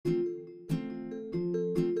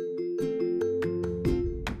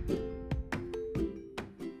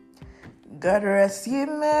God rest ye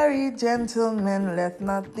merry gentlemen, let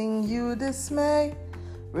nothing you dismay.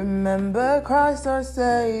 Remember Christ our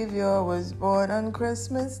Savior was born on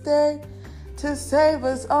Christmas Day to save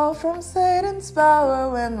us all from Satan's power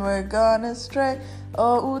when we're gone astray.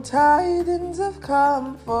 Oh, tidings of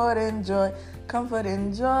comfort and joy, comfort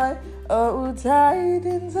and joy. Oh,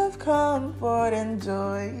 tidings of comfort and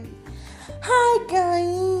joy. Hi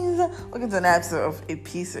guys, welcome to an episode of A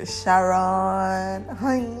Piece of Sharon.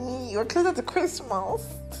 Hi, we're closer to Christmas.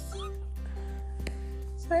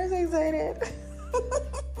 So I'm so excited.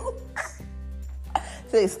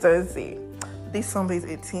 Today is Thursday. This Sunday is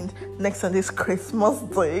 18th. Next Sunday is Christmas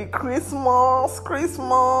Day. Christmas.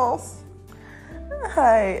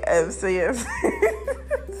 Hi, so yes.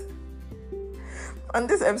 On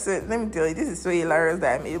this episode, let me tell you, this is so hilarious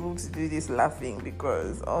that I'm able to do this laughing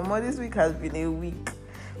because this week has been a week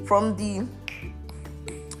from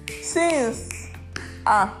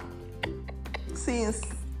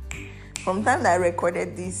from time that I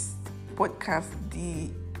recorded this podcast, the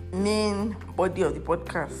main body of the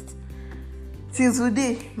podcast, till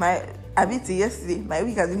today, yesterday, my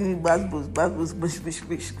week has been bush.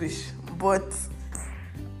 But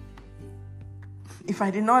if I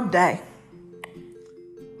did not die,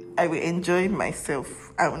 I will enjoy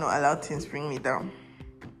myself. I will not allow things bring me down.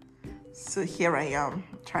 So here I am,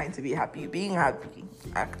 trying to be happy, being happy.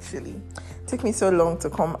 Actually, it took me so long to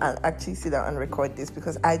come and actually sit down and record this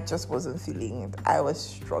because I just wasn't feeling it. I was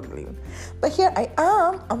struggling. But here I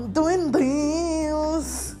am. I'm doing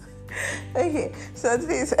this. Okay, so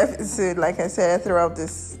today's episode, like I said, throughout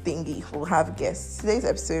this thingy, we'll have guests. Today's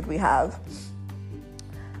episode, we have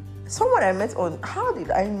someone I met on. How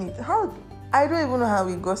did I meet? I don't even know how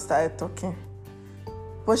we got started talking.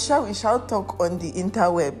 But we shall talk on the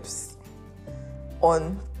interwebs,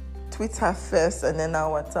 on Twitter first and then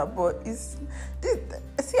our WhatsApp. But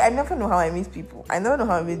I never know how I meet people. I never know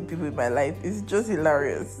how I meet people in my life. It's just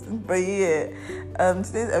hilarious. But yeah,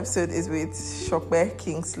 today's episode is with Sope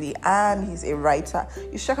Kingsley, and he's a writer.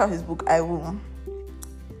 You check out his book.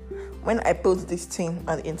 When I post this thing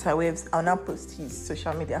on the interwebs, I'll now post his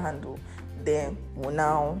social media handle. Then we'll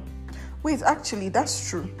now... Wait, actually, that's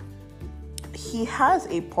true. He has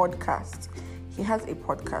a podcast.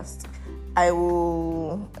 I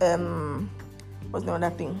will... what's the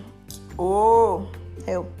other thing? Oh,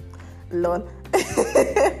 hell. Lord.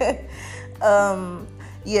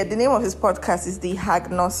 Yeah, the name of his podcast is the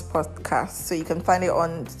Hagnos podcast. So you can find it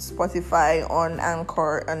on Spotify, on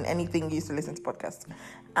Anchor, on anything you use to listen to podcasts.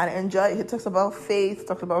 And enjoy. He talks about faith,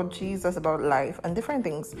 talks about Jesus, about life, and different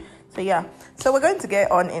things. So yeah. So we're going to get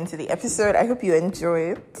on into the episode. I hope you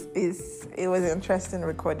enjoy it. It was interesting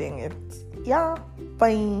recording it. Yeah.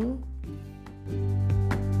 Bye.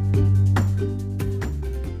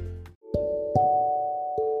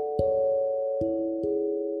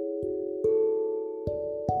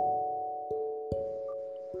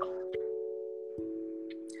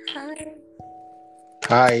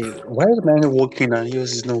 Hi, why is mine working and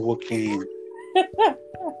yours is not working? I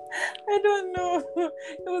don't know.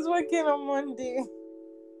 It was working on Monday.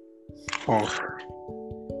 Oh,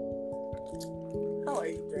 How are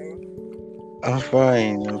you doing? I'm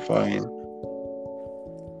fine.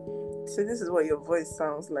 So this is what your voice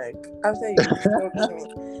sounds like. After you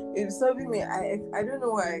disturbing me. I don't know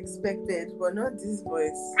what I expected, but not this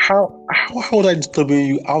voice. How would I disturb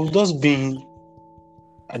you? I was just being,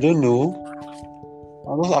 I don't know.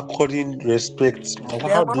 I'm just according respect. The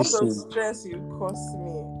How amount this of is? stress you cost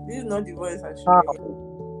me. This is not the voice I should hear.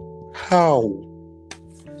 How?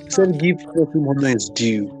 Said give him honor is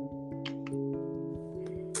due.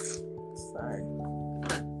 Sorry.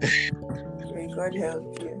 May God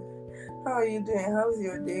help you. How are you doing? How's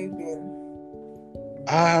your day been?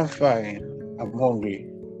 I'm fine. I'm hungry.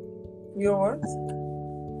 You're what?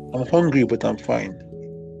 I'm hungry, but I'm fine.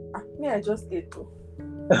 Me, I just ate too.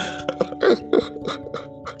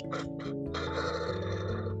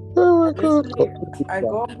 Oh my God. I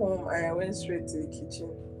got home and I went straight to the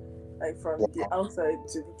kitchen. Like from the outside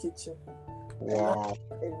to the kitchen. Wow.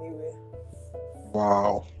 Anyway.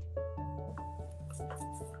 Wow.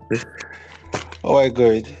 Oh my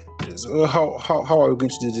God. So how are we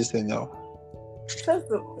going to do this thing now?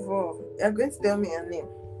 First of all, you're going to tell me your name.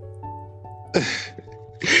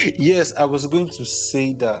 Yes, I was going to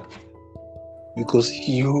say that because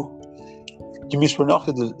you mispronounced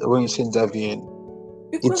it when you said Davian.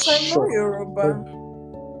 Because I know Yoruba.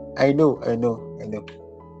 I know. Oh,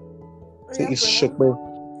 So yeah, it's Sope.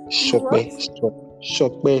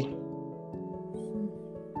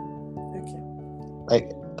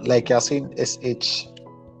 Okay. Like you're saying SH.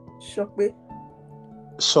 Sope.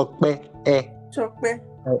 Sope. Sope.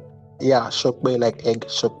 Yeah, Sope, like egg,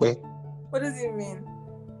 Sope. What does it mean?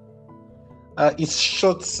 It's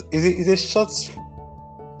short. Is it short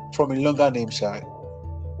from a longer name, Shai?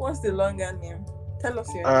 What's the longer name? Tell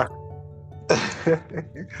us your Uh,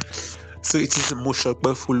 name. so it is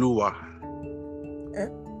Moshope Fuluwa. Eh?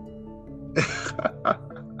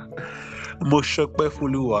 Moshope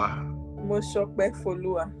Fuluwa. Moshokbe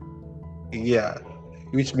Folua. Yeah,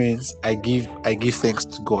 which means I give thanks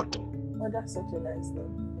to God. Oh, that's such a nice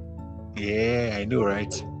name. Yeah, I know,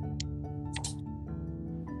 right? So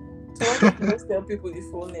why don't you just tell people the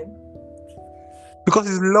full name? Because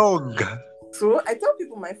it's long. So I tell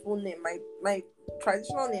people my full name. My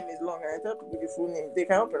traditional name is long, and I tell people the full name. They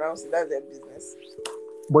cannot pronounce it. That's their business.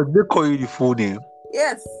 But they call you the full name.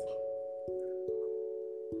 Yes.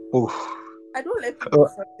 Oh. I don't let people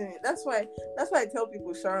shorten it. That's why I tell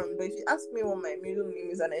people Sharon. But if you ask me what my middle name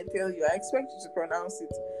is and I tell you, I expect you to pronounce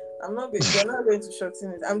it. You're not going to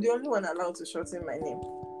shorten it. I'm the only one allowed to shorten my name.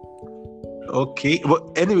 Okay,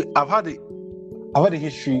 but anyway, I've had a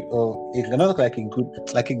history of it's not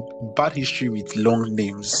like a bad history with long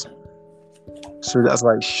names. So that's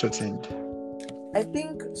why it's shortened. I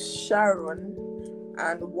think Sharon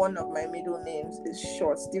and one of my middle names is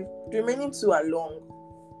short. The remaining two are long.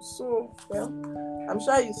 So, well, I'm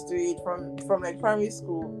sure I used to it from like primary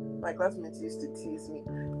school. My classmates used to tease me.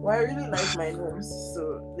 Well, I really like my names,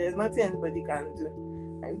 so there's nothing anybody can do.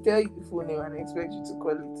 I tell you the full name and I expect you to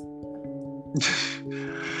call it.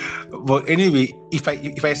 But anyway, if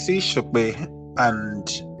I say Sope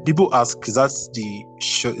and people ask, is that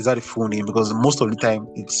the full name? Because most of the time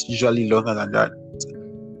it's usually longer than that.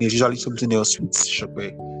 There's usually something else with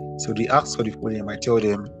Sope. So they ask for the full name, I tell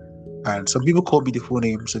them. And some people call me the full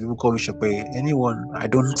name, some people call me Sope. Anyone, I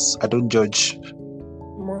don't judge.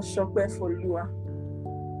 Moshokbe Folua.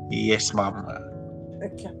 Yes, ma'am.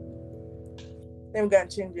 Okay. Let me go and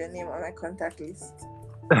change your name on my contact list.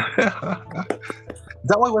 Is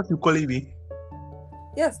that what you're calling me?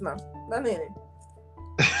 Yes, ma'am. That's it.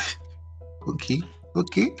 Okay.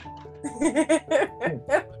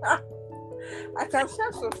 I can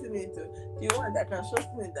share something it. If you want, I can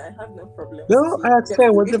shorten it. I have no problem. No, I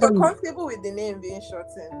accept whatever. If you're comfortable with the name being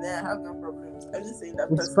shortened, then I have no problems. I'm just saying that.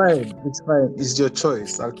 It's fine. It's your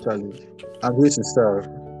choice, actually. I'm here to serve.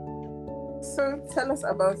 So tell us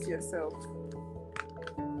about yourself.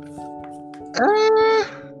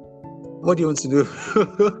 What do you want to do?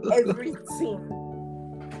 Everything.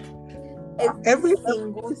 Every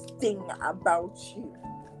single thing about you.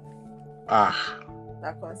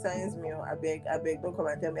 That concerns me. I beg, don't come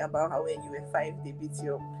and tell me about how when you were 5 they beat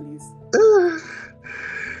you up, please.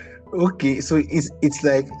 Okay, so it's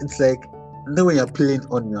like you know when you're peeling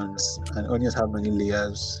onions and onions have many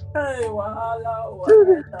layers. Hey, wahala.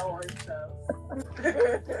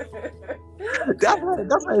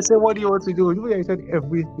 That's why I said, what do you want to do? You said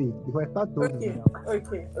everything. If I start talking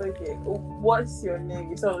Okay. What's your name?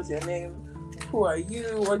 You tell us your name. Who are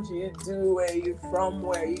you? What do you do? Where are you from?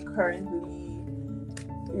 Where are you currently?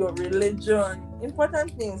 Your religion,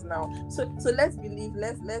 important things now. So let's act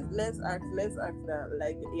that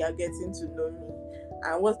like you're getting to know me.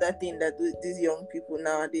 And what's that thing that these young people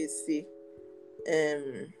nowadays say?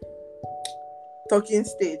 Talking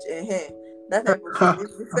stage. That type of thing.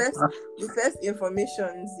 The first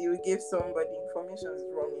information you give somebody. Information is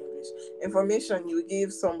wrong English. Information you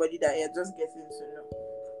give somebody that you're just getting to know.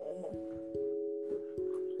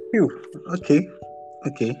 Okay.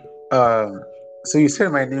 So you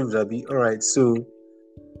said my name, Zabi. All right. So,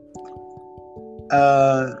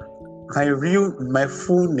 my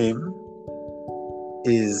full name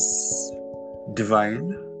is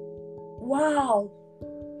Divine. Wow.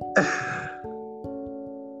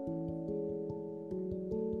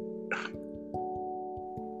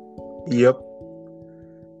 Yep.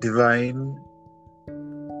 Divine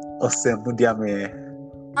Osemudiame.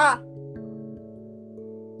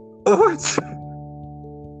 What?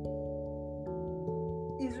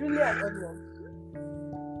 It's really an onion.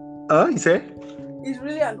 You say? It's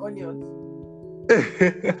really an onion.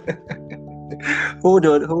 Hold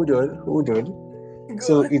on. Good.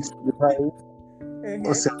 So it's Divine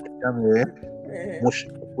Osemudiame.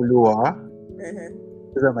 Moshipulua.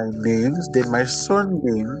 Those are my names. Then my son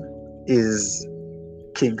name is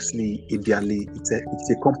Kingsley Ideally. It's a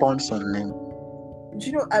compound son name. Do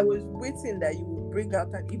you know, I was waiting that you would bring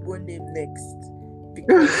out an Igbo name next.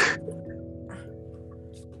 Because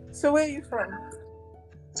so where are you from?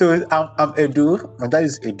 So I'm Edu. My dad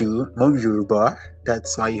is Edu. Mom Yoruba.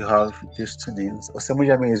 That's why you have these two names.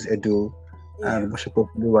 Osemujame is Edu, and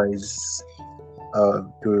Moshipulua is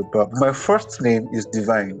Yoruba. My first name is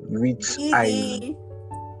Divine, which Easy.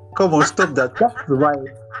 Come on, stop that. That's why.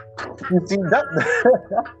 You see that?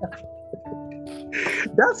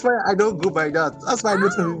 That's why I don't go by that. That's why I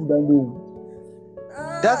don't tell people that name.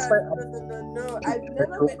 That's why No. I've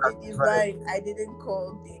never met a divine I didn't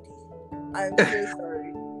call Didi. I'm so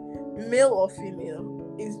sorry. Male or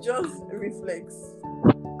female, it's just a reflex.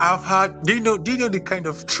 I've had. Do you know the kind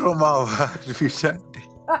of trauma I've had with that?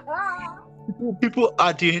 People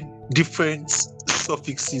adding different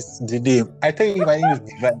suffixes to the name. I tell you, my name is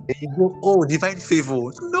Divine. Then you go, oh, Divine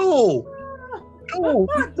Favor. No,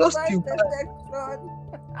 it's just Divine Divine.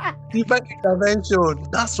 protection. Divine Intervention.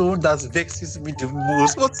 That's the one that vexes me the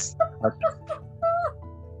most. What's that?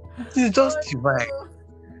 It's just Divine. No.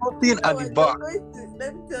 Nothing You know at the what, back.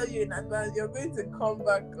 let me tell you in advance, you're going to come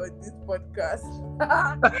back on this podcast.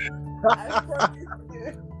 I promise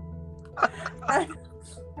you.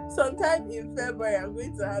 Sometime in February, I'm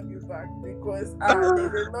going to have you back because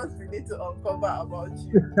there's a lot we need to uncover about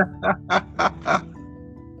you.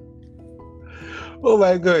 Oh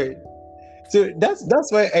my god! So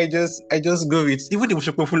that's why I just go with even the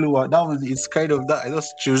Shokpe Fuluwa. That one is kind of that. I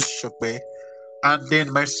just choose Shokpe, and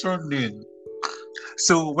then my surname.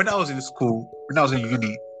 So when I was in school, when I was in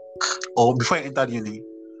uni, or before I entered uni,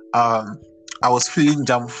 I was filling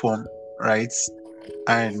jam form, right?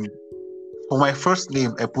 And for my first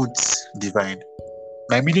name, I put Divine.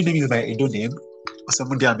 My middle name is my Edo name,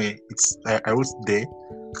 Osamundiame. I wrote there.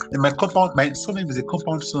 And my surname is a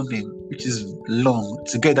compound surname, which is long.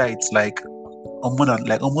 Together, it's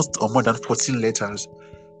almost more than 14 letters.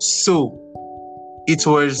 So it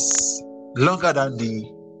was longer than the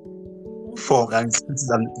form, and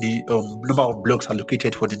the number of blocks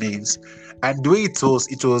allocated for the names. And the way it was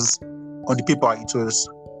on the paper, it was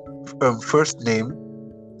first name,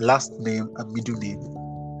 last name, and middle name.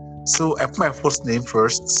 So I put my first name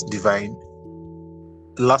first, Divine,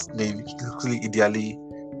 last name, Kingsley, ideally.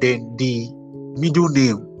 Then the middle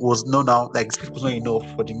name was not now, like it was not enough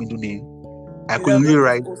for the middle name. I could only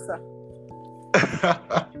write OSEMU.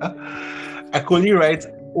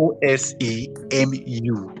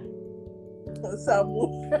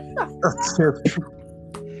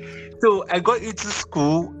 So I got into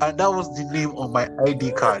school, and that was the name on my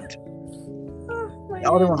ID card.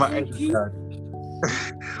 That was on my ID card.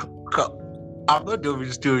 I'm not done with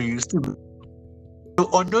the story. So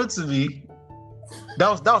unknown to me, that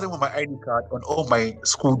was the name on my ID card on all my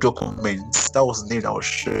school documents. That was the name I was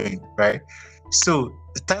showing, right? So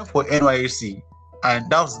the time for NYSC, and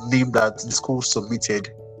that was the name that the school submitted.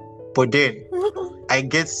 But then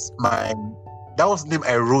that was the name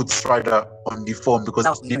I wrote rather on the form, because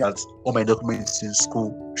that was the name that all my documents in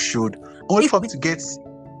school showed. Only for me to get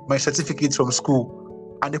my certificate from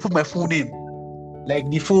school, and they put my full name, like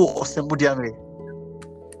the full Osembudiame.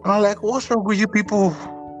 And I'm like, what's wrong with you people?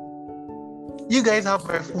 You guys have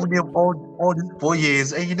my full name all these 4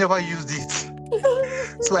 years, and you never used it.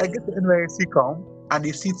 So I get to NYSC come, and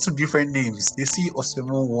they see two different names. They see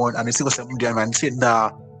Osemo one, and they see Osembudiame, and they say,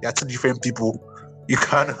 nah, they are two different people. You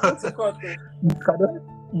cannot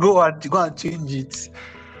go and change it.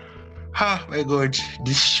 Ah, my God,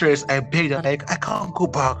 the stress. I beg that, like, I can't go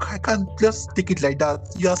back. I can't just take it like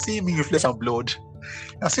that. You are seeing me in flesh and blood.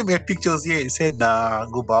 You are seeing my pictures here. It said, nah,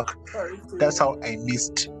 go back. That's how I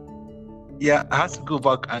missed. Yeah, I had to go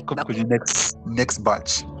back and come to the next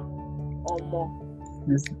batch.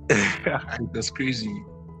 That's crazy.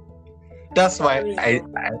 That's why I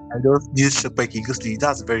don't use Sope Kingsley.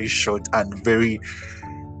 That's very short and I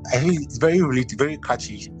think it's very related, very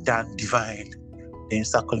catchy than Divine. Then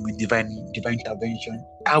start calling me divine intervention.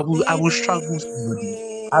 I will strangle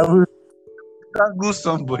somebody. I will strangle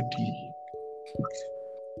somebody.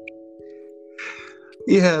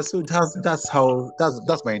 Yeah, so that's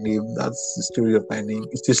my name. That's the story of my name.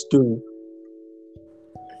 It's a story.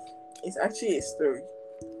 It's actually a story.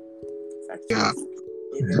 Yeah.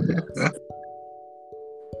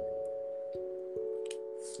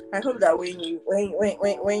 I hope that when you meet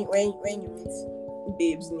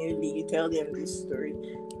babes newly, you tell them this story.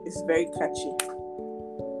 It's very catchy.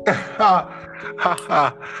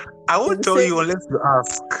 I won't tell you unless you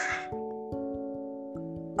ask.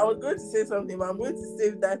 I was going to say something, but I'm going to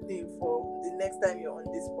save that thing for the next time you're on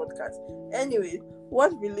this podcast. Anyway,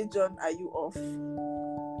 what religion are you of?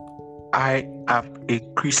 I am a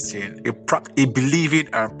Christian, a believing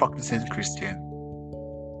and practicing Christian.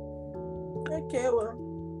 Okay, well.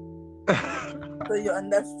 So you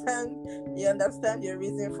understand your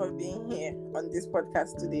reason for being here on this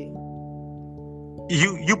podcast today.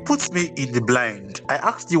 You put me in the blind. I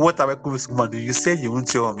asked you what am I coming to. You said you won't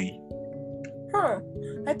tell me.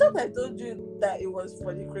 I thought I told you that it was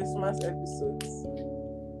for the Christmas episodes.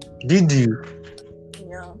 Did you?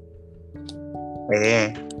 Yeah.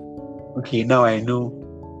 Yeah. Okay, now I know.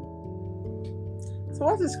 So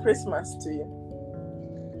what is Christmas to you?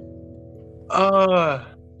 Uh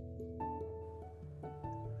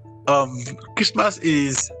Christmas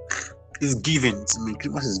is giving to me.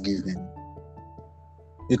 Christmas is giving.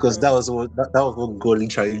 Because that was what God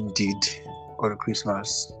literally did on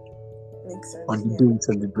Christmas. Makes sense. On the day we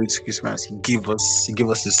celebrate Christmas, He gave us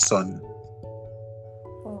His Son.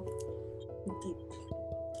 Oh, deep.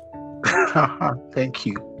 Thank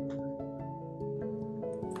you.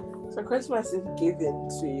 So Christmas is given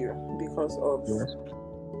to you because of Yes.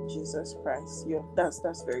 Jesus Christ.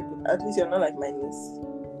 That's very good. At least you're not like my niece.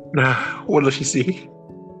 What does she say?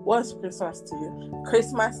 What's Christmas to you?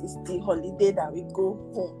 Christmas is the holiday that we go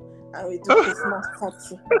home and we do Christmas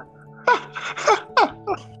party.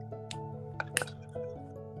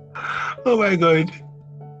 Oh my God.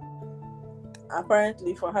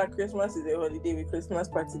 Apparently, for her, Christmas is a holiday with Christmas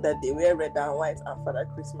party that they wear red and white and for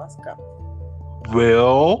that Christmas cap.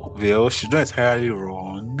 Well, she's not entirely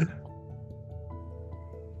wrong.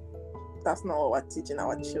 That's not what we're teaching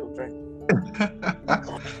our children.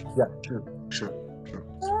 Yeah, true.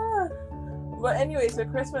 But anyway, so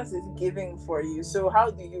Christmas is giving for you. So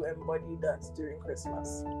how do you embody that during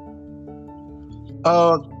Christmas?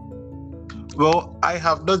 Well,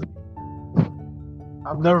 I've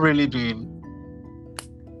not really been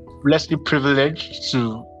blessedly privileged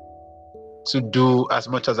to do as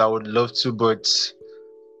much as I would love to, but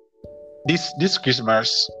this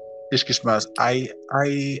Christmas, I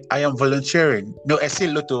am volunteering. No, I see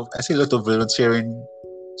a lot of volunteering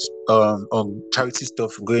charity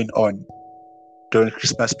stuff going on during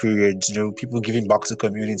Christmas periods. People giving back to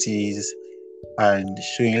communities and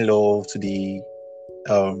showing love to the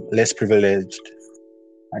less privileged.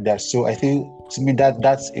 And so I think, to me,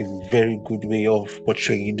 that's a very good way of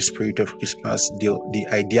portraying the spirit of Christmas, the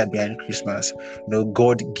idea behind Christmas.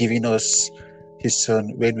 God giving us His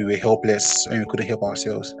Son when we were helpless, when we couldn't help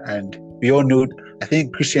ourselves. And we all know, I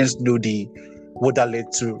think Christians know what that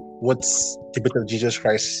led to, what's the birth of Jesus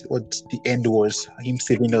Christ, what the end was, Him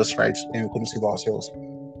saving us, right, when we couldn't save ourselves.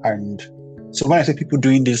 And so when I see people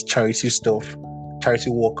doing this charity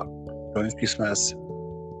work during Christmas,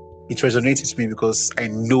 it resonates with me because I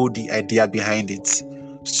know the idea behind it.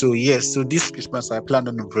 So yes, so this Christmas I plan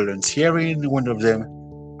on volunteering, one of them,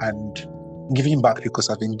 and giving back because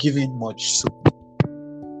I've been giving much. So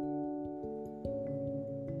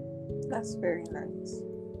That's very nice.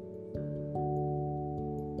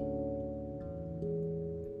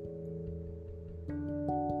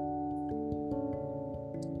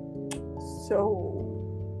 So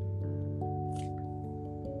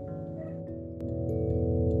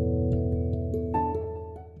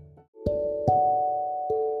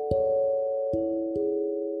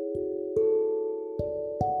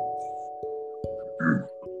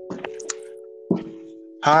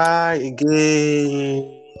hi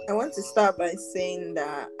again. I want to start by saying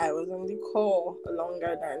that I was on the call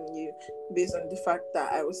longer than you based on the fact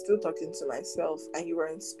that I was still talking to myself and you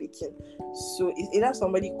weren't speaking. So it's either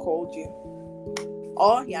somebody called you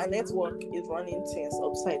or your network is running things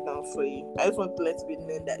upside down for you. I just want to let it be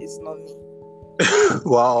known that it's not me.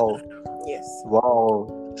 Wow. Yes.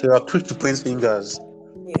 Wow. So you are quick to point fingers.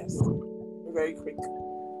 Yes. Very quick.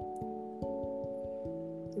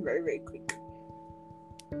 Very, very quick.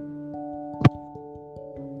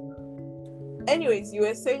 Anyways, you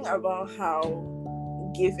were saying about how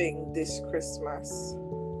giving this Christmas.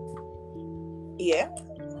 Yeah?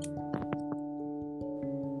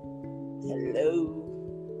 Hello?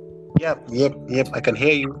 Yep. I can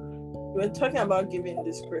hear you. We were talking about giving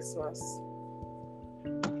this Christmas.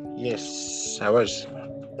 Yes, I was.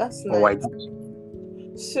 That's Oh, I nice.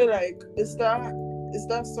 did. So, like, is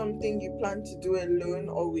that something you plan to do alone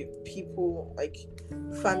or with people, like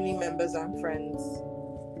family members and friends?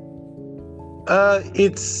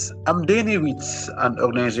 I'm doing it with an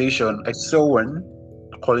organization. I saw one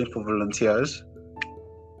calling for volunteers,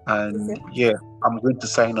 and Okay. I'm going to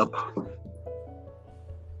sign up.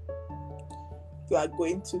 You are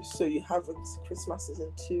going to, so you haven't. Christmas is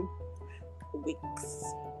in 2 weeks.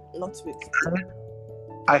 Not weeks.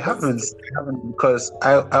 I haven't because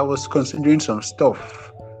I was considering some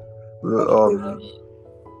stuff. Okay.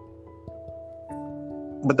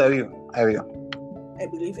 But I will. I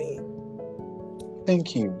believe in you.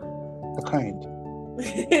 Thank you. The kind.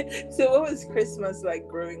 So what was Christmas like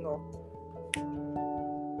growing up?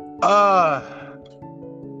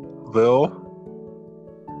 Well,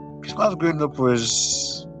 Christmas growing up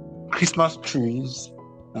was Christmas trees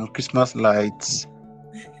and Christmas lights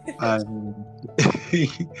and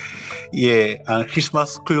and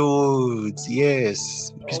Christmas clothes.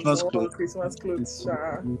 Yes, Christmas clothes. Christmas clothes,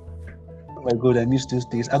 sure. Oh my god, I miss those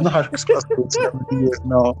days. I've not had Christmas clothes in how many years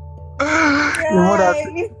now. In more than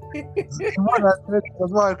Yay! in more than 10 years, I've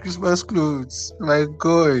not had Christmas clothes. My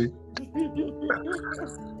god.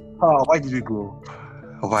 Oh, why did we go?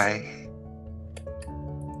 Why?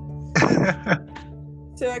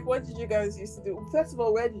 So, like, what did you guys used to do? First of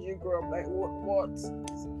all, where did you grow up? Like, what?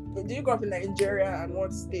 Did you grow up in Nigeria, and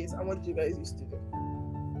what states? And what did you guys used to do?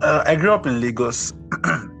 I grew up in Lagos.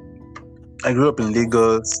 I grew up in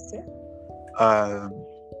Lagos. Okay.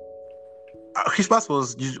 Christmas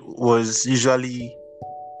was usually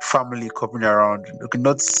family coming around. Okay,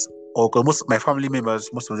 not all, because most of my family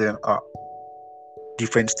members, most of them are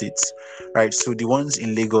different states, right? So the ones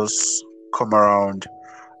in Lagos come around,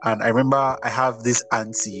 and I remember I have this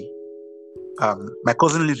auntie. My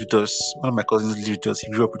cousin lives with us. One of my cousins lives with us.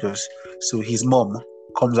 He grew up with us. So his mom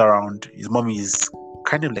comes around. His mom is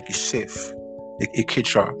kind of like a chef, a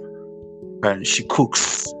caterer, and she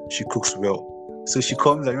cooks. She cooks well. So she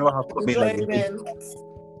comes. I remember her coming like the day. Enjoyment.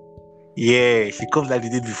 Yeah, she comes like the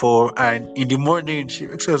day before, and in the morning she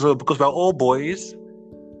makes us up because we're all boys.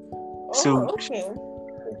 So Oh, okay.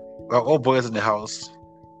 we're all boys in the house.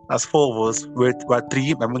 As four of us, we're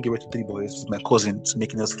three. My mom gave birth to three boys. My cousin, so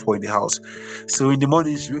making us four in the house. So in the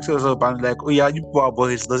morning, she wakes us up and like, oh yeah, you poor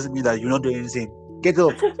boys. Doesn't mean that you're not doing anything. Get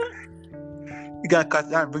up. You can cut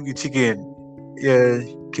down and bring the chicken. Yeah,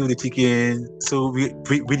 kill the chicken. So we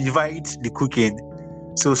divide the cooking.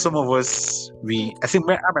 So some of us, I think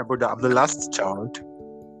I'm my brother. I'm the last child.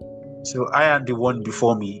 So I and the one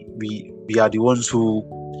before me, we are the ones who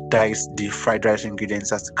dice the fried rice ingredients,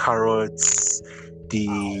 that's the carrots, the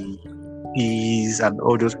peas, and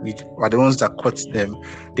all those. We are the ones that cut them.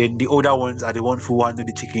 Then the older ones are the ones who handle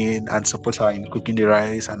the chicken and support her in cooking the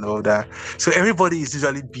rice and all that. So everybody is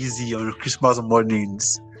usually busy on Christmas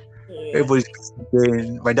mornings. Yeah. Everybody's busy.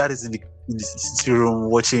 Then my dad is in the sitting room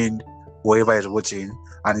watching whatever he's watching,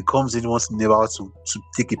 and he comes in once in a while to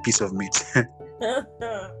take a piece of meat.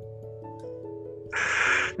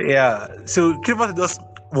 Yeah, so Christmas just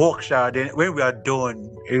walk, then when we are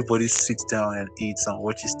done, everybody sits down and eats and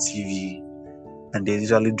watches TV, and there's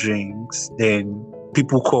usually drinks. Then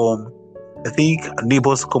people come. I think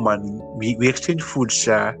neighbors come and we exchange food,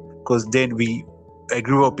 because then I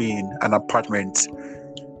grew up in an apartment.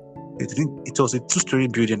 I think it was a 2-story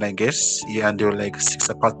building, I guess. Yeah, and there were like 6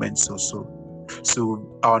 apartments or so.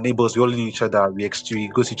 So our neighbors, we all knew each other. We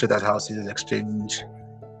go to each other's houses, exchange,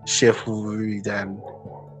 share food, and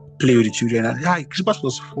play with the children. And yeah, Christmas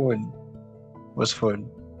was fun.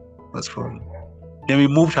 Then we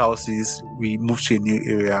moved houses. We moved to a new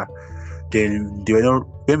area. Then they were not.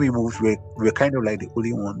 When we moved, we were kind of like the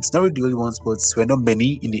only ones. Not really the only ones, but we're not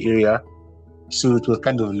many in the area. So it was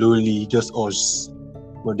kind of lonely, just us.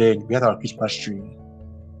 But then we had our Christmas tree.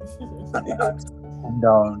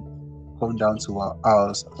 Come down to our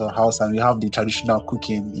house, and we have the traditional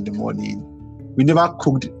cooking in the morning. We never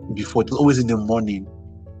cooked before. It was always in the morning.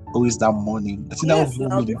 Always that morning. I think Yes, that was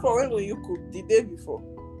now before, when will you cook? The day before.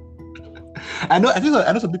 I know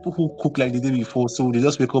some people who cook like the day before, so they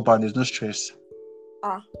just wake up and there's no stress.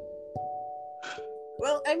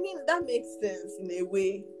 Well, I mean, that makes sense in a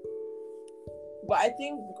way. But I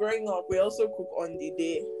think growing up, we also cook on the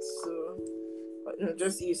day. So,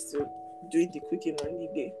 just used to doing the cooking on the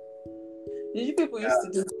day. Did you people used to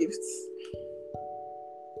do gifts?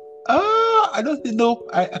 I don't think, no.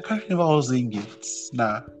 I can't remember I was doing gifts.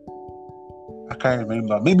 Nah. I can't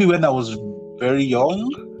remember. Maybe when I was very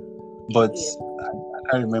young, but I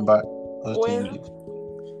can't remember I was doing gifts.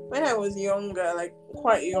 When I was younger, like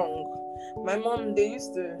quite young, my mom we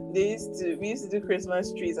used to do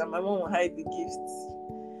Christmas trees, and my mom would hide the gifts.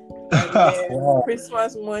 And then Wow.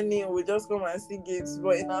 Christmas morning we just come and see gifts.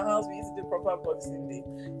 But in our house we used to do proper Boxing Day,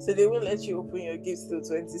 so they won't let you open your gifts till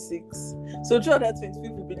 26. So throughout that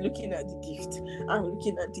 25th we'll be looking at the gift and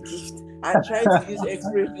looking at the gift and trying to use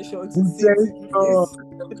X-ray vision to see the gift.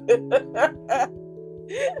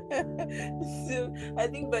 So I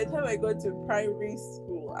think by the time I got to primary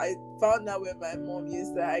school, I found out where my mom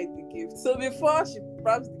used to hide the gift. So before she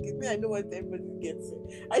wraps the gift, I know what everybody gets.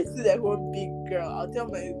 I see that one big girl. I'll tell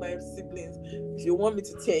my siblings, if you want me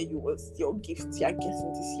to tell you what's your gift you're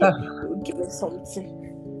getting this year, you'll give me something.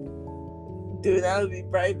 Dude, that'll be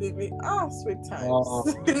bribing me. Sweet times.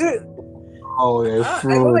 Oh, yeah, I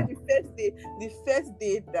remember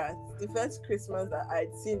the first Christmas that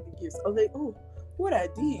I'd seen the gifts, I was like, oh, what are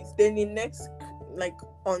these? Then the next, like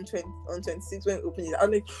on 26 when we opened it, I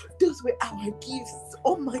was like, those were our gifts.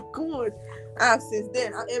 Oh my god. Since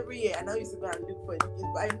then, every year I now used to go and look for the gifts,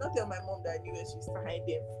 but I did not tell my mom that I knew where she used to hide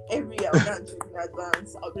them. Every year I would go and check in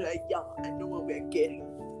advance. I'll be like, yeah, I know what we're getting.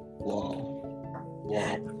 Wow.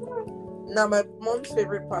 Now, my mom's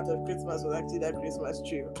favorite part of Christmas was actually that Christmas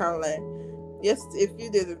tree. Can't lie. Yes, a few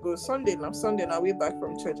days ago, Sunday, way back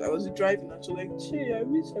from church, I was driving and she was like, "Che, I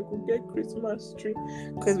wish I could get Christmas tree,"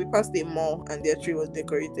 because we passed a mall and their tree was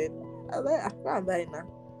decorated. I was like, I can't buy now.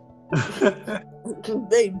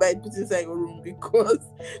 They invite put inside your room because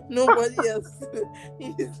nobody else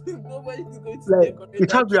nobody's going to decorate.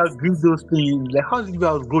 It's how we outgrow those things. Like, how did we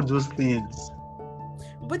outgrow those things?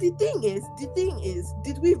 But the thing is,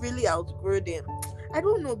 did we really outgrow them? I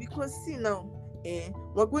don't know, because see now,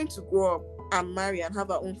 we're going to grow up and marry and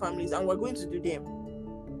have our own families, and we're going to do them.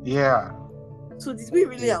 Yeah. So did we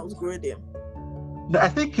really outgrow them? No, I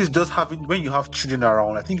think it's just when you have children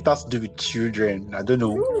around. I think it has to do with children. I don't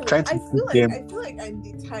know. No, Trying to I feel like I'm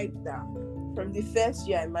the type that from the first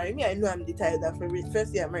year I married, I know I'm the type that from the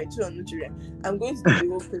first year I married, 2 no children, I'm going to do the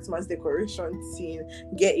whole Christmas decoration scene,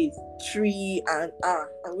 get a tree, and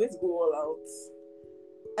I'm going to go all out.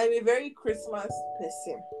 I'm a very Christmas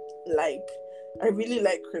person. Like, I really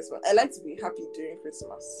like Christmas. I like to be happy during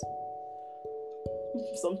Christmas.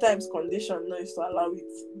 Sometimes condition no is to allow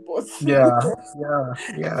it, but yeah.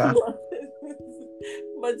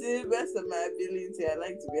 But to the best of my ability, I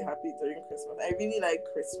like to be happy during Christmas. I really like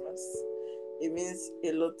Christmas. It means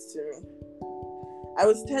a lot to me. I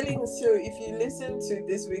was telling, so if you listen to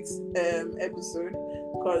this week's episode,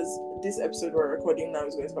 because this episode we're recording now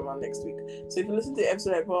is going to come out next week. So if you listen to the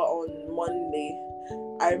episode I put on Monday,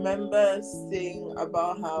 I remember saying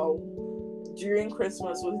about how during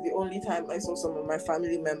Christmas was the only time I saw some of my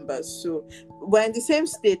family members. So we're in the same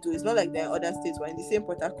state too. It's not like they're in other states. We're in the same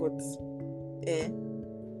Port Harcourt.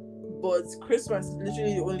 But Christmas is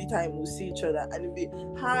literally the only time we'll see each other, and it'll be,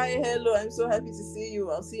 "Hi, hello, I'm so happy to see you.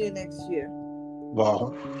 I'll see you next year."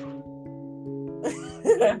 Wow.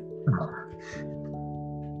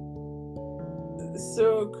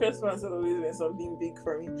 So Christmas has always been something big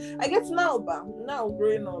for me. I guess now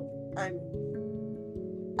growing up, I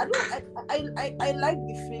like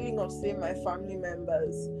the feeling of seeing my family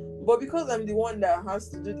members, but because I'm the one that has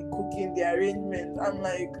to do the cooking, the arrangement, I'm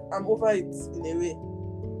over it in a way.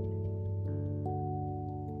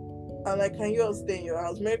 I'm like, can you all stay in your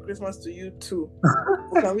house? Merry Christmas to you too.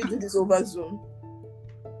 Or can we do this over Zoom?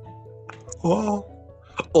 Oh,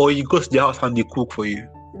 or you go to the house and they cook for you.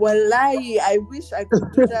 Wallahi, I wish I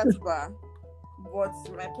could do that, but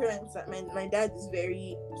my parents, my dad is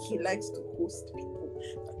he likes to host people.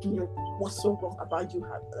 You know, what's so wrong about you?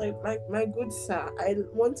 Like, my good sir, I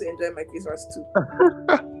want to enjoy my Christmas too.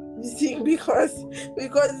 You see, because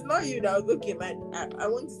it's not you that will okay, man. I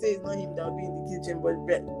want to say it's not him that will be in the kitchen, but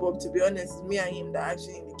to be honest, me and him that are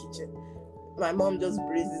actually in the kitchen. My mom just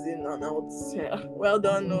breezes in and out. Well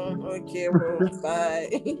done, no, okay, well,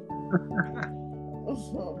 bye.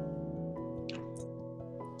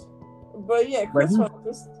 But yeah,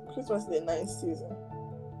 Christmas is a nice season.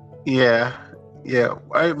 Yeah.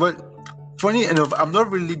 But funny enough, I haven't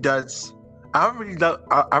really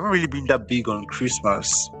been that big on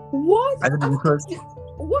Christmas. What? I don't know, because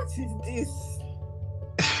What is this?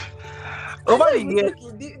 over the years.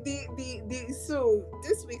 So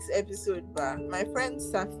this week's episode, my friend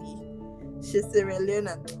Safi, she's Sierra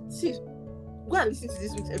Leone. Go and listen to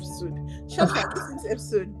this week's episode. This week's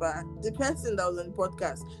episode, the person that was on the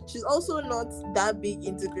podcast, she's also not that big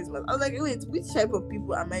into Christmas. I was like, wait, which type of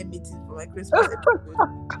people am I meeting for my Christmas episode?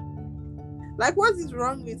 Like, what is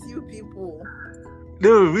wrong with you people?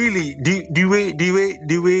 No, really, the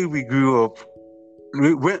way we grew up,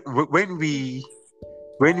 when we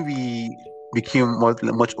became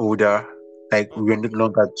much older, like we were no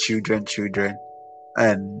longer children,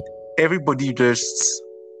 and everybody just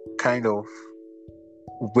kind of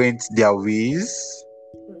went their ways.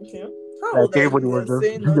 Okay. How old are you? Was just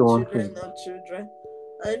saying not children.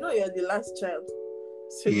 I know you're the last child.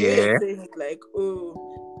 So you're saying it like,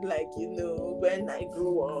 when I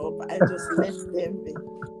grew up, I just left them be.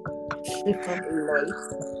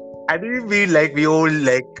 I didn't mean like we all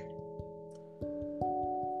like.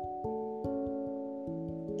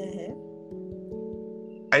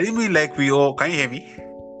 I didn't mean like we all. Can you hear me?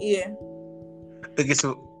 Yeah. Okay,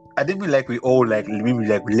 so I didn't mean like we all like maybe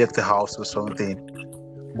like we left the house or something,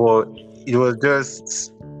 but it was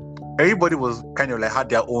just everybody was kind of like had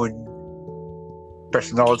their own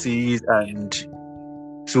personalities, and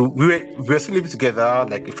so we were still living together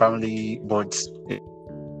like a family, but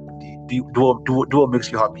do what makes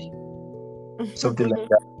you happy, something like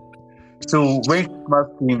that. So when Christmas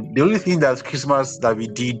came, the only thing that Christmas that we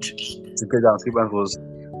did together on Christmas was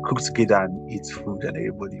cook together and eat food, and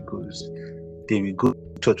everybody goes. Then we go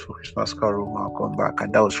to church for Christmas carol and come back,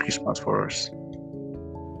 and that was Christmas for us.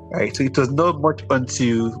 Right, so it was not much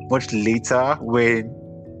until much later when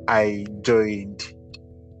I joined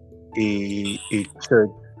a church,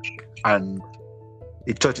 and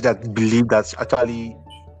a church that believed that actually,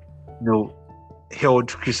 held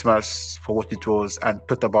Christmas for what it was, and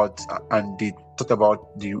they thought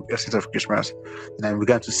about the essence of Christmas. And I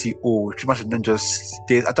began to see, Christmas is not just,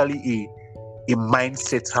 there's actually a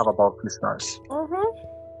mindset to have about Christmas,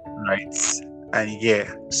 right? And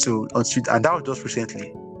and that was just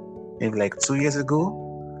recently, maybe like 2 years ago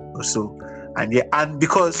or so. And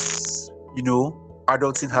because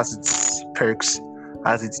adulting has its perks,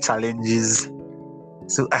 has its challenges,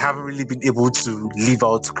 so I haven't really been able to live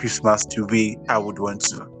out Christmas the way I would want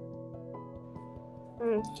to.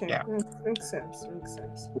 Okay. Yeah. Makes sense.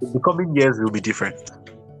 The coming years will be different.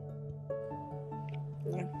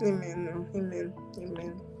 Yeah. Amen.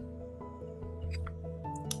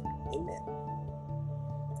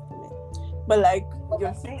 But like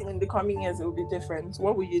you're saying, in the coming years it will be different.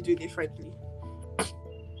 What will you do differently?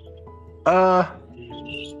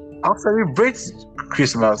 I'll celebrate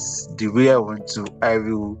Christmas the way I want to. I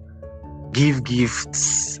will give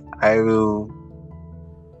gifts. I will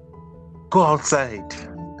go outside.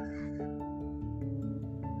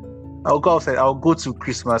 I'll go outside. I'll go to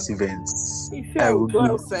Christmas events. If I will go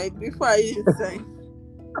outside before I inside.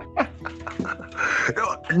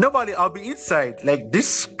 Nobody. I'll be inside. Like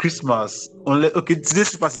this Christmas. This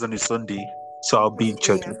Christmas is on a Sunday, so I'll be in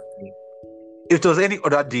church. Yeah. If it was any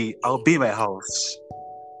other day, I'll be in my house.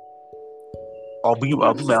 I'll be in my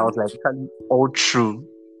house, like all through.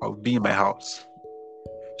 I'll be in my house.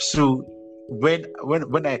 So when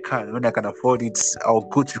I can afford it, I'll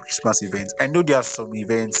go to Christmas events. I know there are some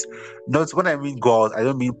events. Not when I mean go out, I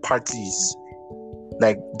don't mean parties.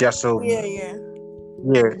 Like there are some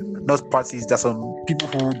not parties. There's some people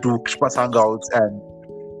who do Christmas hangouts and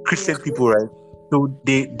Christian people, right? So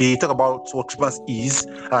they talk about what Christmas is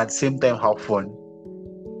and at the same time have fun.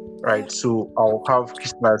 Right, so I'll have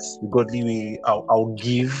Christmas the godly way. I'll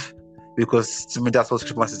give, because to me that's what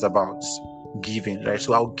Christmas is about, giving, right?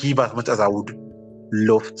 So I'll give as much as I would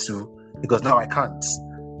love to, because now I can't,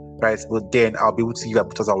 right? But then I'll be able to give as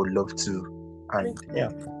much as I would love to, and Makes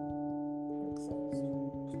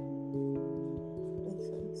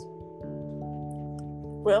sense.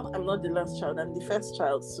 Well, I'm not the last child. I'm the first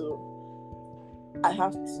child, so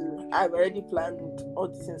I've already planned all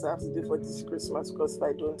the things I have to do for this Christmas, because if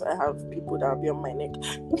I don't, I have people that will be on my neck.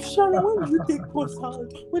 Charlotte, when will you take us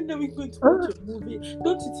out? When are we going to watch a movie?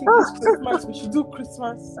 Don't you think this Christmas we should do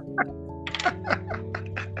Christmas?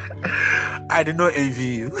 I did not envy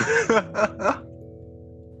you.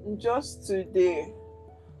 Just today,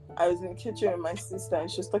 I was in the kitchen with my sister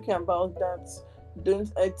and she was talking about that.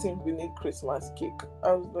 Don't I think we need Christmas cake?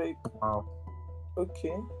 I was like, wow.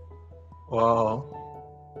 Okay. Wow.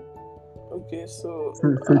 Okay, so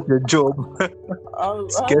take your job.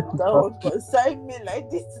 that was beside me like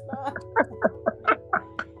this now.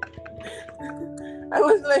 I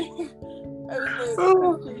was like,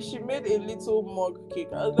 she made a little mug cake.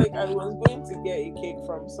 I was like, I was going to get a cake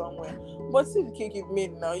from somewhere, but see the cake you've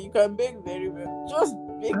made now, you can bake very well. Just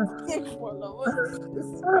bake the cake for all of us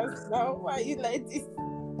this Christmas now. Why are you like this?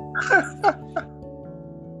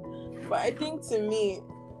 But I think to me,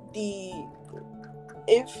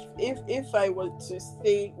 if I were to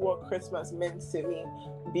say what Christmas meant to me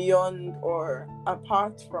beyond or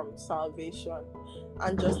apart from salvation,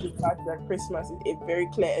 and just the fact that Christmas is a very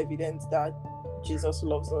clear evidence that Jesus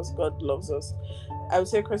loves us, God loves us, I would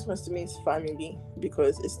say Christmas to me is family,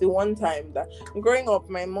 because it's the one time that growing up,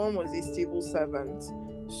 my mom was a civil servant,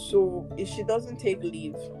 so if she doesn't take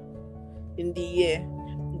leave in the year,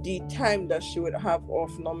 the time that she would have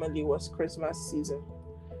off normally was Christmas season,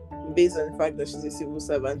 based on the fact that she's a civil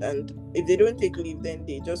servant. And if they don't take leave, then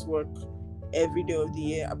they just work every day of the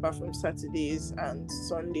year apart from Saturdays and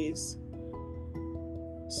Sundays.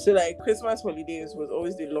 So like Christmas holidays was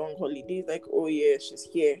always the long holidays, like, oh yeah, she's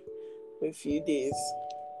here for a few days.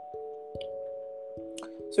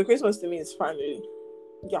 So Christmas to me is family.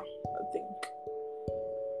 Yeah, I think.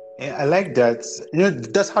 Yeah, I like that.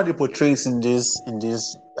 That's how they portray it in these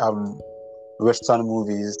Western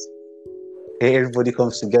movies. Everybody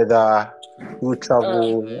comes together, we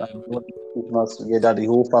travel, and we Christmas together, the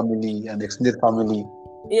whole family and extended family.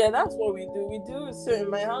 Yeah, that's what we do. So in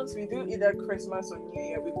my house, we do either Christmas or New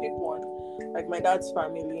Year. We pick one, like my dad's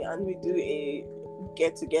family, and we do a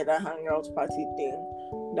get-together hangout party thing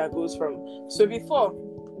that goes from. So before,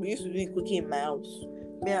 we used to do cooking in my house.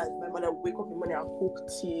 Me and my mother would wake up in the morning and cook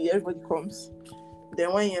tea. Everybody comes.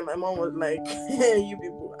 Then one year, my mom was like, "Hey, you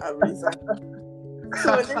people are resigned." So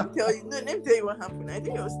let me tell you what happened. I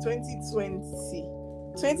think it was 2020.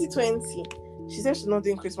 She said she's not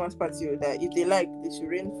doing Christmas party or that. If they like, they should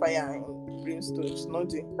rain fire and brimstone. She's not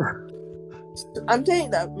doing. I'm telling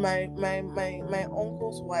you that my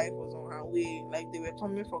uncle's wife was on her way. Like, they were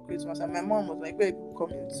coming for Christmas, and my mom was like, "Where are people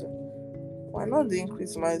coming to? We're not doing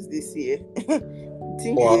Christmas this year."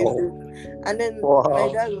 Wow. And then my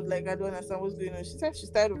Wow. dad was like, "I don't understand what's going on." She said she's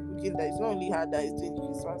tired of cooking, that it's not only her that is doing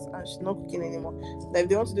Christmas, and she's not cooking anymore. That if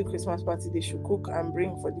they want to do Christmas party, they should cook and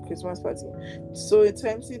bring for the Christmas party. So in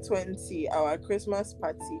 2020, our Christmas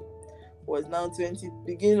party was now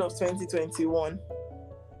beginning of 2021.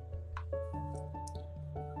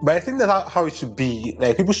 But I think that's how it should be.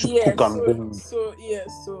 Like, people should cook and bring. So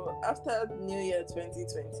after New Year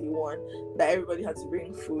 2021, that everybody had to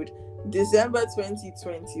bring food. December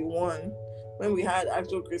 2021, when we had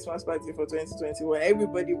actual Christmas party for 2021,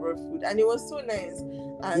 everybody brought food, and it was so nice.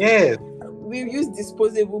 And Yes. we used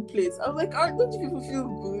disposable plates. I was like, don't you people feel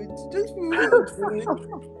good? Don't you people feel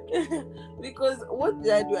good? Because what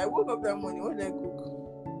did I do? I woke up that morning. What did I cook?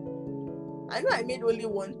 I know I made only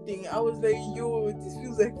one thing. I was like, yo, this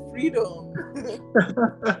feels like freedom.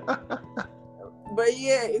 But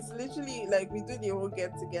yeah, it's literally like we do the whole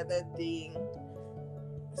get together thing.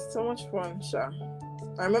 It's so much fun, Sha.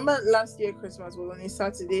 I remember last year Christmas was on a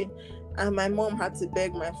Saturday, and my mom had to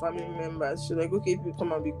beg my family members. She was like, "Okay, people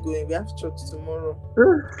come and be going. We have church tomorrow.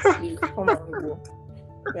 Please come and go.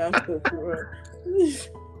 We have church tomorrow."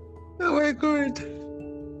 Oh my God.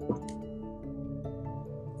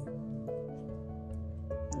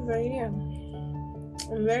 But yeah,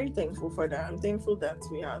 I'm very thankful for that. I'm thankful that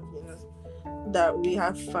we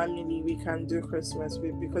have family we can do Christmas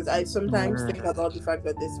with, because I sometimes think about the fact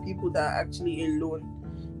that there's people that are actually alone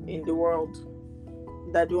in the world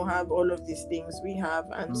that don't have all of these things we have,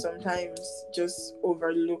 and sometimes just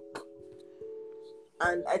overlook.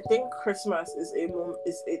 And I think Christmas is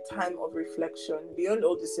a time of reflection. Beyond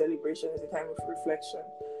all the celebration, is a time of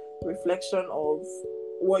reflection of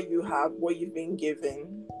what you have, what you've been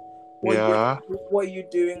given, what you're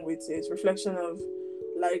doing with it. Reflection of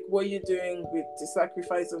like what you're doing with the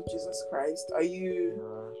sacrifice of Jesus Christ. Are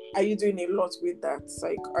you doing a lot with that?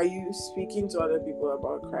 Like, are you speaking to other people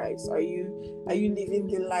about Christ? Are you living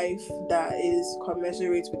the life that is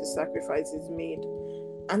commensurate with the sacrifices made?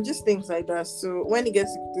 And just things like that. So when it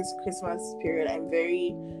gets to this Christmas period, I'm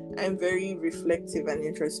very reflective and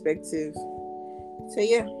introspective. So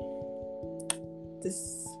yeah,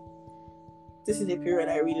 this is a period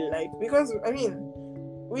I really like, because I mean,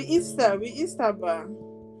 we Easter bar.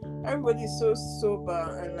 Everybody's so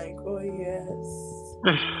sober and like, oh yes,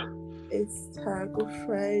 it's Taco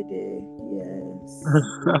Friday, yes,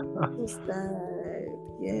 it's that,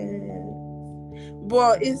 yeah.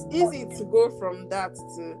 But it's easy to go from that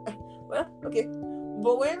to well, okay.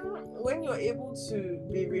 But when you're able to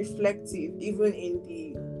be reflective, even in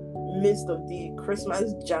the midst of the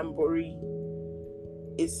Christmas jamboree,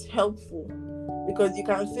 it's helpful, because you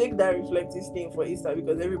can fake that reflective thing for Easter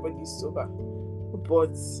because everybody's sober.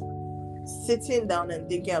 But sitting down and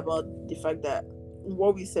thinking about the fact that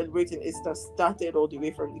what we celebrate in Easter started all the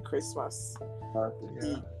way from the Christmas,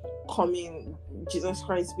 the coming Jesus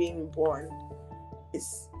Christ being born,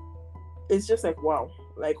 it's just like, wow,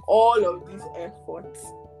 like all of this effort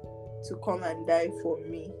to come and die for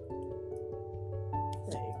me,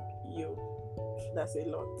 like, yo, that's a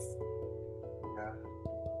lot.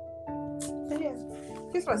 Yeah,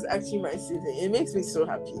 Christmas is actually my season. It makes me so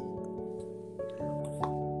happy.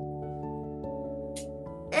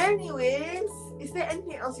 Anyways, is there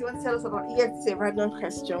anything else you want to tell us about? Yes, it's a random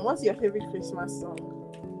question. What's your favorite Christmas song?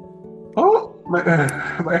 Oh, my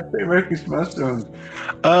favorite Christmas song.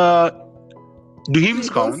 Do hymns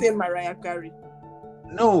count? Don't say Mariah Carey.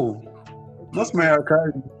 No, not Mariah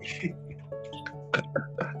Carey.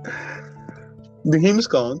 The hymns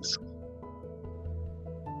count.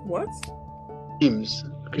 What? Hymns,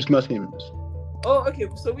 Christmas hymns. Oh, okay.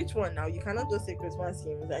 So which one now? You cannot just say Christmas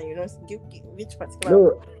hymns and give which particular.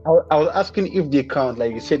 No, I was asking if they count,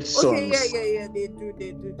 like you said, songs. Okay, yeah. They do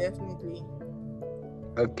definitely.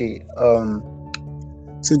 Okay.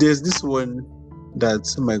 So there's this one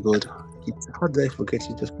that's, oh my God, how did I forget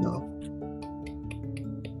it just now?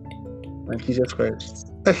 And Jesus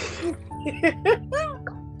Christ.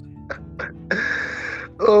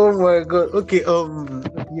 Oh my God. Okay.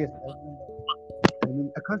 Yes. I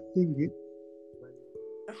mean, I can't sing it.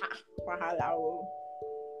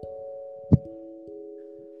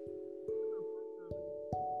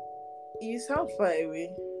 You sound far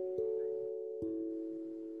away.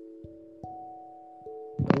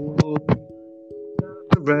 Oh,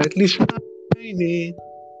 brightly shining.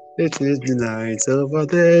 It is the night of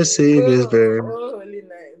our Savior's birth. Oh, holy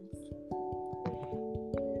night.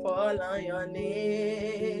 For call on your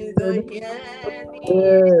name, so hear me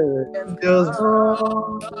and Just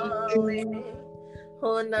calling.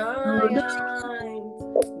 Oh, night,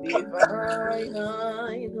 divine,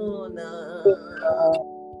 oh, night.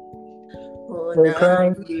 Oh, the night,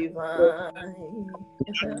 crying. divine.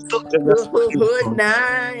 Just Oh,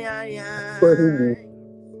 night, so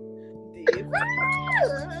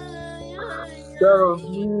divine.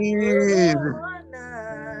 please.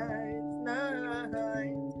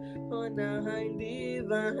 Oh, night,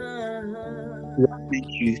 Yeah,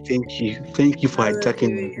 divine. thank you for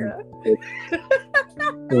hijacking my Hallelujah. dream.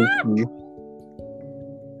 Thank you.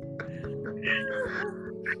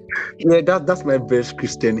 Yeah, that's my best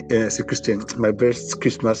Christian, my best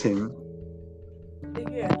Christmas hymn.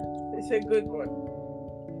 Yeah, it's a good one.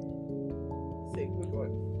 It's a good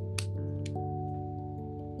one.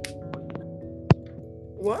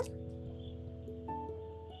 What?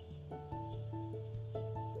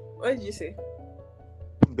 What did you say?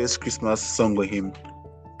 Best Christmas song or hymn.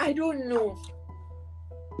 I don't know.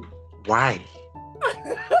 Why?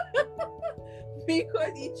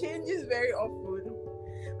 Because it changes very often.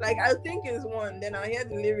 Like, I'll think it's one, then I'll hear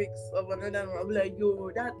the lyrics of another one. I'll be like, yo,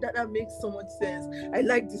 that makes so much sense. I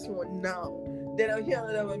like this one now. Then I'll hear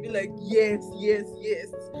another one and be like, yes,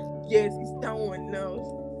 it's that one now.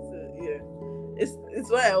 So, yeah. It's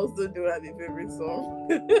why I also do have a favorite song.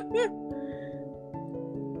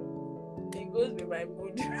 It goes with my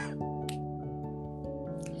mood.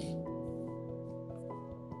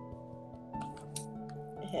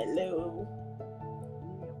 Hello.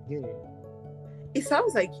 Yeah. It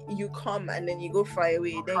sounds like you come and then you go far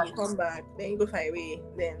away, then you come back, then you go far away,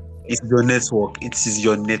 then yeah. It's your network. It is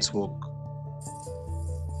your network.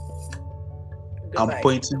 Goodbye. I'm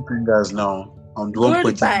pointing fingers now. I'm the one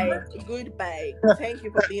pointing fingers. Goodbye. Thank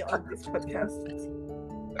you for being on this podcast.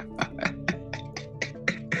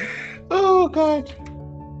 Oh God.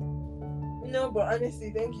 No, but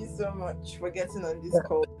honestly, thank you so much for getting on this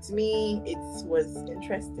call. To me, it was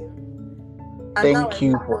interesting. And Thank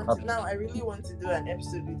you. Now I really want to do an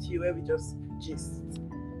episode with you where we just gist.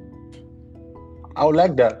 I would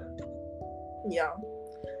like that. Yeah.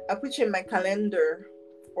 I put you in my calendar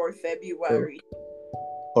for February.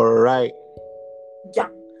 All right. Yeah.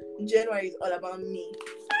 January is all about me.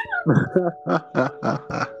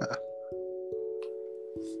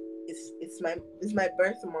 It's my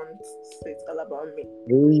birth month, so it's all about me.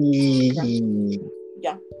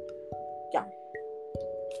 Yeah.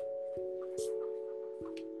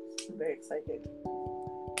 I'm very excited.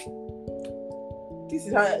 This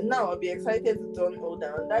is how now I'll be excited to turn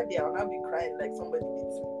older. On that day I'll not be crying like somebody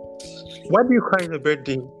beats me. Why do you cry on your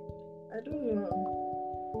birthday? I don't know.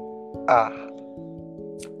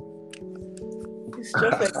 It's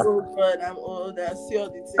just like, oh God, I'm old. I see all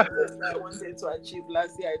the things that I wanted to achieve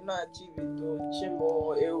last year. I did not achieve it.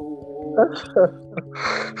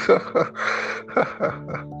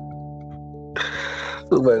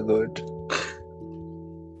 Oh my God.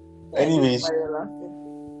 Anyways,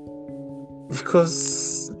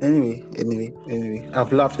 because anyway,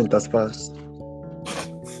 I've laughed in that past.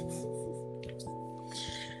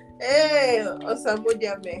 Hey,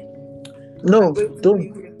 Osamodiame. No,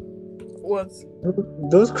 don't. What?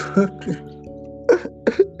 Those.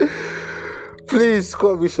 Please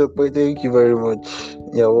call me Sope. Thank you very much.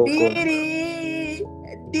 You're welcome.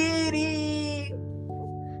 Diddy.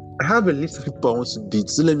 I have a list of people I want to date,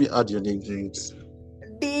 so let me add your name to it.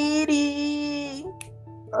 Diddy.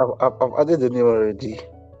 I've added the name already.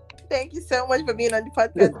 Thank you so much for being on the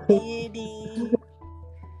podcast, Diddy.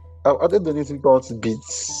 I've added the name to people I want to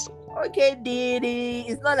date. Okay, Diddy.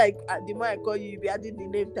 It's not like the more I call you, you'll be adding the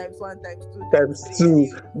name times 1, times 2, times 2.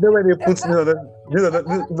 You know when they put me on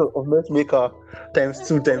of matchmaker times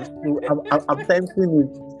 2. I'm timing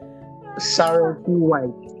it. Sharon T.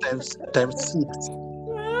 White times 6.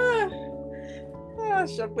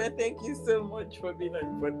 Sope, thank you so much for being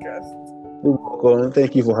on the podcast. You're welcome.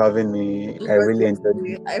 Thank you for having me. I really enjoyed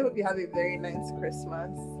it. I hope you have a very nice Christmas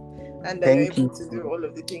and that Thank you're you. able to do all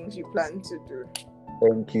of the things you plan to do.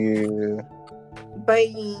 Thank you.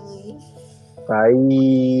 Bye.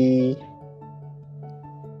 Bye.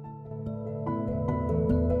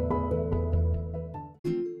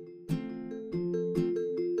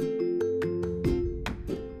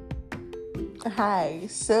 Hi.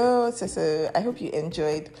 So I hope you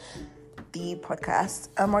enjoyed the podcast.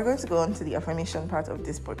 We're going to go on to the affirmation part of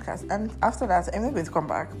this podcast, and after that, I'm not going to come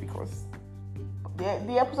back because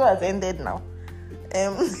the episode has ended now.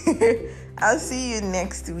 I'll see you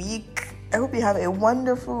next week. I hope you have a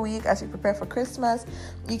wonderful week as you prepare for Christmas.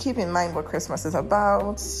 You keep in mind what Christmas is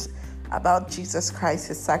about, about Jesus Christ,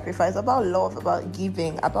 his sacrifice, about love, about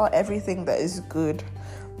giving, about everything that is good.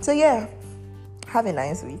 So yeah, have a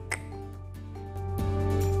nice week.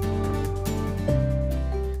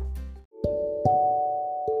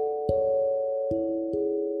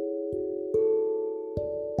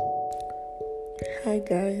 Hi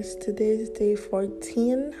guys, today is day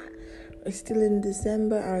 14. We're still in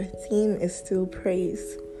December. Our theme is still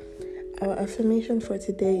praise. Our affirmation for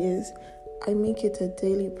today is, I make it a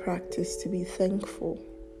daily practice to be thankful.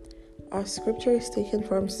 Our scripture is taken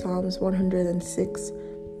from Psalms 106,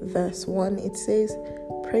 verse 1. It says,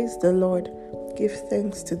 praise the Lord, give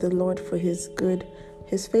thanks to the Lord for his good.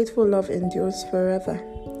 His faithful love endures forever.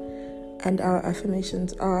 And our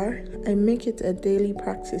affirmations are, I make it a daily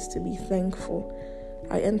practice to be thankful.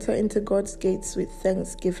 I enter into God's gates with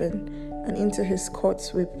thanksgiving and into his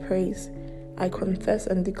courts with praise. I confess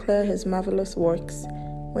and declare his marvelous works.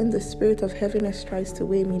 When the spirit of heaviness tries to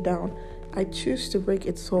weigh me down, I choose to break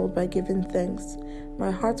its hold by giving thanks.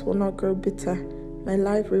 My heart will not grow bitter. My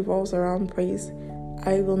life revolves around praise.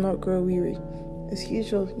 I will not grow weary. As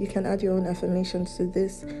usual, you can add your own affirmations to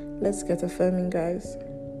this. Let's get affirming, guys.